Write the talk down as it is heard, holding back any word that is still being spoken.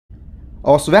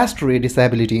Oswestry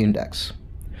Disability Index.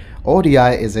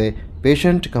 ODI is a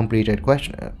patient-completed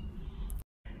questionnaire.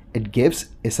 It gives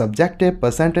a subjective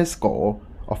percentage score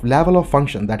of level of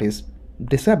function, that is,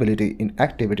 disability in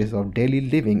activities of daily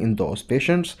living in those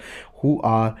patients who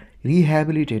are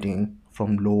rehabilitating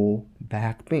from low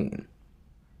back pain.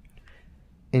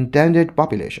 Intended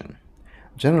population.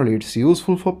 Generally, it's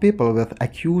useful for people with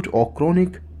acute or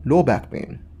chronic low back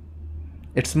pain.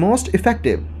 It's most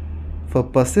effective for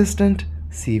persistent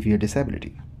severe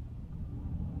disability.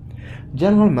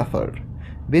 General method.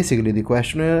 Basically, the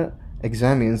questionnaire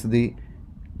examines the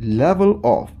level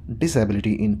of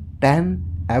disability in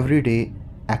 10 everyday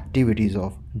activities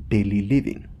of daily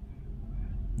living.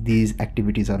 These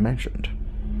activities are mentioned.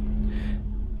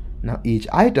 Now, each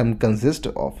item consists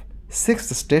of 6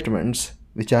 statements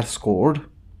which are scored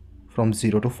from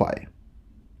 0 to 5.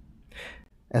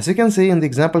 As you can see in the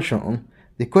example shown,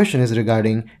 the question is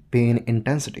regarding pain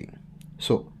intensity.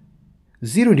 So,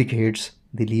 0 indicates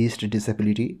the least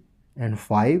disability and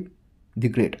 5 the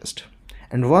greatest.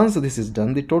 And once this is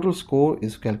done, the total score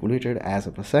is calculated as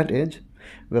a percentage,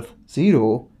 with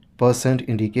 0%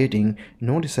 indicating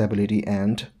no disability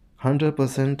and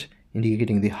 100%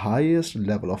 indicating the highest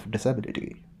level of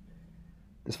disability.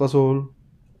 This was all.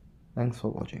 Thanks for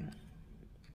watching.